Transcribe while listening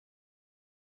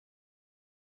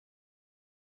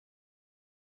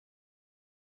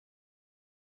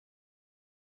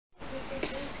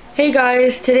Hey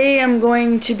guys, today I'm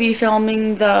going to be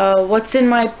filming the what's in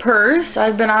my purse.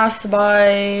 I've been asked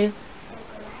by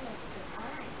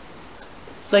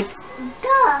like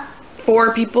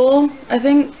 4 people, I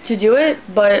think, to do it,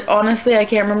 but honestly I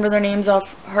can't remember their names off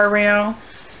heart right now.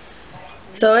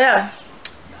 So yeah,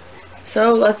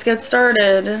 so let's get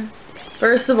started.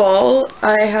 First of all,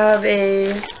 I have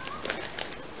a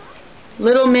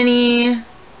little mini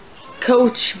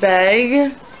Coach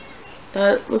bag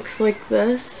that looks like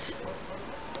this.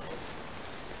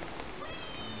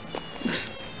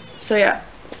 So yeah.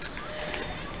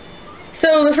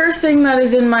 So the first thing that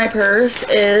is in my purse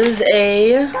is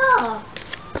a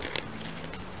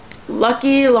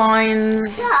Lucky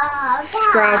Lines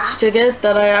scratch ticket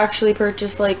that I actually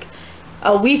purchased like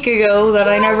a week ago that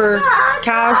I never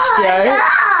cashed yet.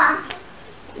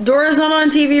 Dora's not on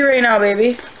TV right now,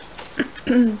 baby.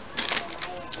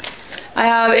 I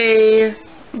have a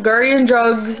Guardian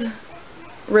Drugs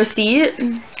receipt.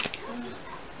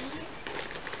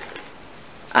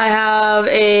 I have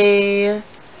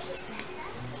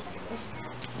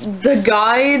the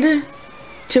guide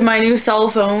to my new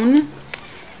cell phone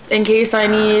in case I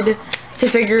need to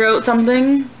figure out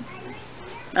something.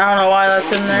 I don't know why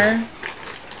that's in there.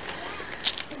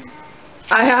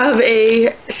 I have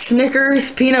a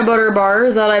Snickers peanut butter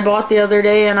bar that I bought the other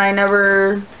day and I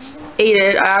never ate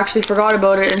it. I actually forgot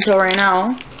about it until right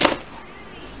now.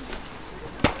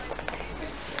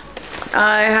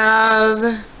 I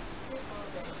have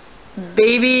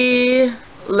baby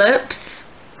lips.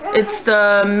 It's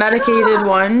the medicated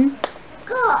one.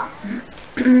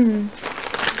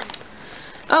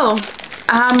 Oh,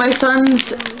 I have my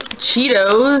son's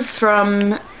Cheetos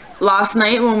from last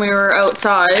night when we were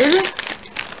outside.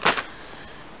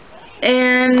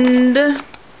 And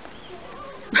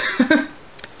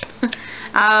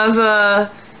I have a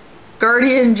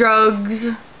Guardian Drugs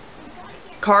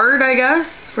card, I guess,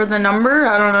 for the number.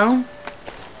 I don't know.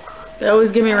 They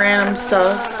always give me random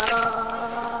stuff.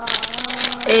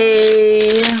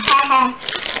 A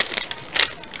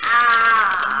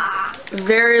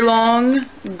very long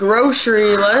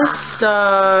grocery list.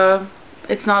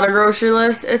 It's not a grocery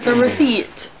list, it's a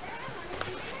receipt.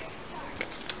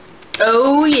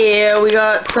 Oh yeah, we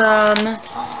got some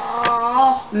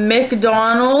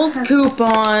McDonald's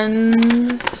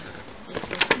coupons.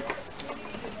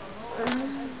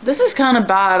 This is kind of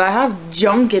bad. I have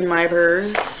junk in my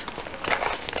purse.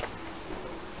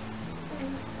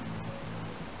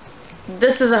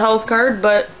 This is a health card,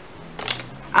 but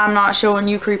I'm not showing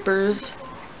you creepers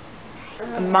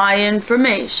my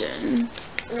information.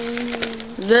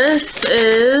 This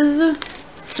is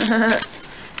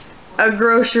a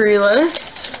grocery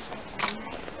list.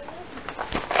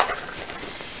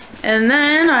 And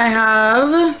then I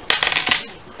have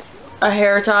a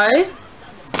hair tie.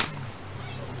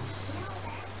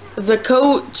 The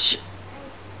Coach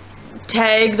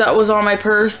tag that was on my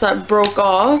purse that broke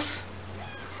off.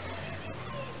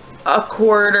 A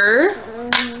quarter.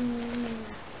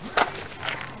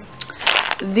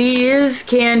 These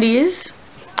candies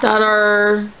that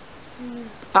are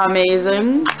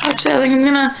amazing. Actually, I think I'm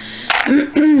gonna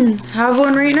have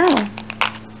one right now.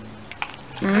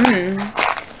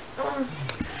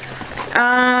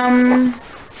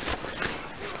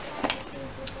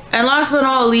 And last but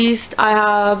not least, I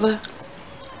have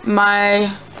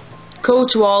my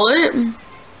Coach wallet.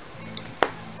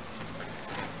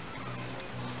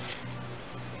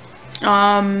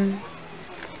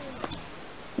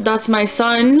 That's my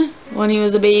son when he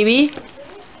was a baby.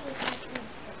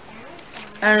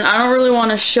 And I don't really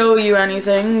want to show you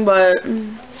anything, but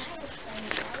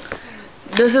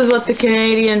this is what the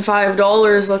Canadian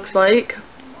 $5 looks like.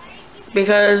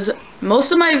 Because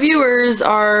most of my viewers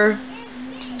are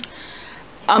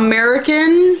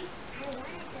American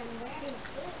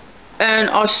and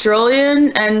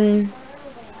Australian and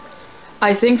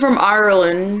I think from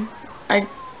Ireland.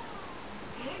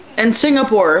 And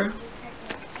Singapore.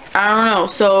 I don't know.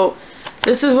 So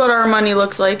this is what our money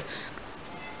looks like.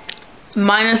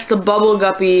 Minus the bubble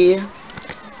guppy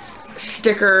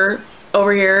sticker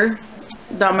over here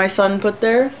that my son put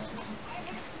there.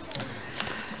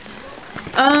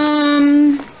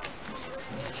 I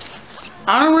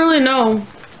don't really know.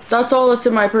 That's all that's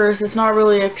in my purse. It's not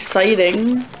really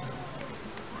exciting.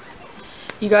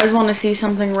 You guys want to see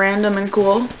something random and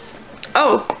cool?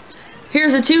 Oh,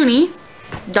 here's a toonie.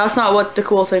 That's not what the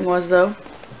cool thing was, though.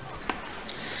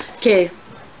 Okay.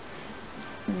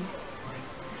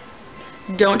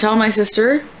 Don't tell my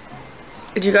sister.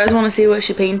 Do you guys want to see what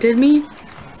she painted me?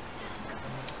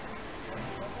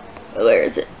 Where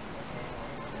is it?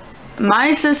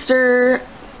 My sister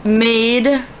made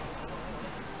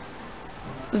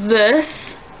this.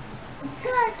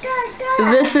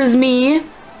 This is me.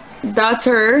 That's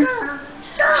her.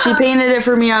 She painted it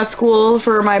for me at school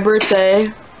for my birthday.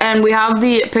 And we have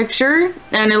the picture,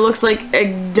 and it looks like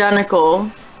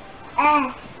identical.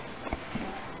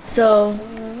 So,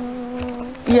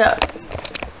 yeah.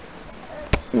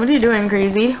 What are you doing,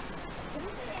 crazy?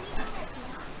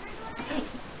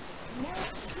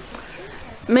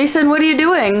 Mason, what are you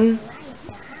doing?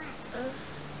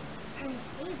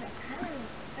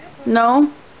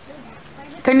 No?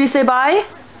 Can you say bye?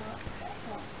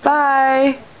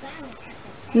 Bye.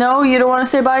 No, you don't want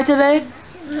to say bye today?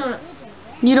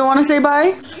 You don't want to say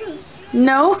bye?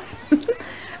 No?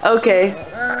 Okay.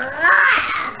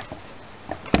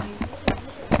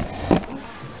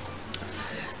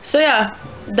 So yeah,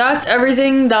 that's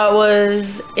everything that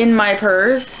was in my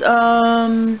purse.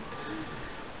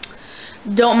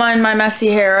 Don't mind my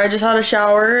messy hair. I just had a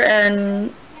shower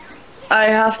and I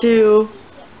have to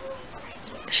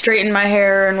straighten my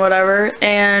hair and whatever,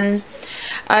 and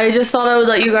I just thought I would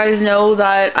let you guys know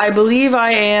that I believe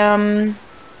I am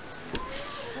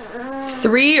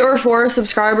 3 or 4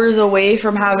 subscribers away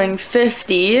from having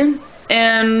 50,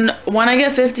 and when I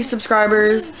get 50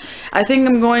 subscribers, I think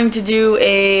I'm going to do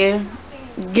a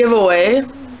giveaway.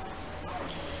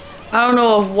 I don't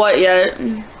know of what yet.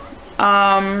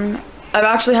 I've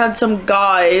actually had some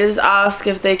guys ask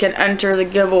if they can enter the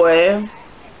giveaway.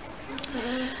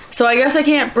 So I guess I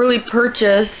can't really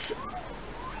purchase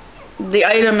the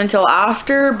item until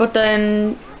after, but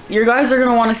then your guys are going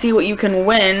to want to see what you can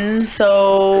win,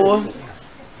 so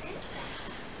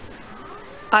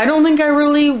I don't think I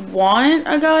really want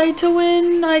a guy to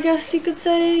win, I guess you could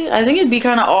say. I think it'd be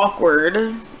kind of awkward.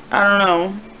 I don't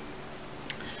know.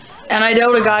 And I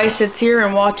doubt a guy sits here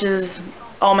and watches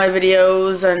all my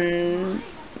videos and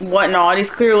whatnot. He's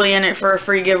clearly in it for a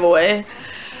free giveaway.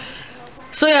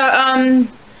 So yeah,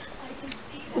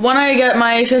 when I get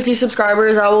my 50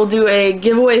 subscribers, I will do a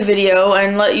giveaway video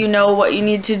and let you know what you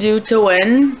need to do to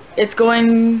win. It's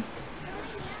going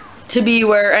to be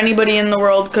where anybody in the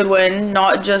world could win,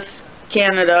 not just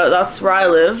Canada. That's where I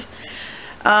live.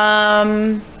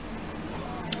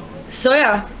 So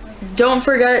yeah, don't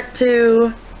forget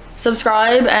to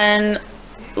subscribe and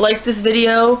like this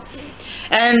video.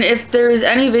 And if there's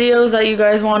any videos that you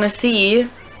guys want to see,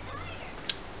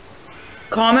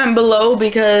 comment below,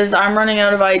 because I'm running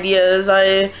out of ideas.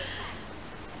 I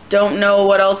don't know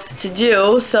what else to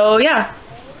do. So yeah,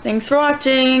 thanks for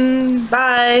watching.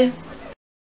 Bye.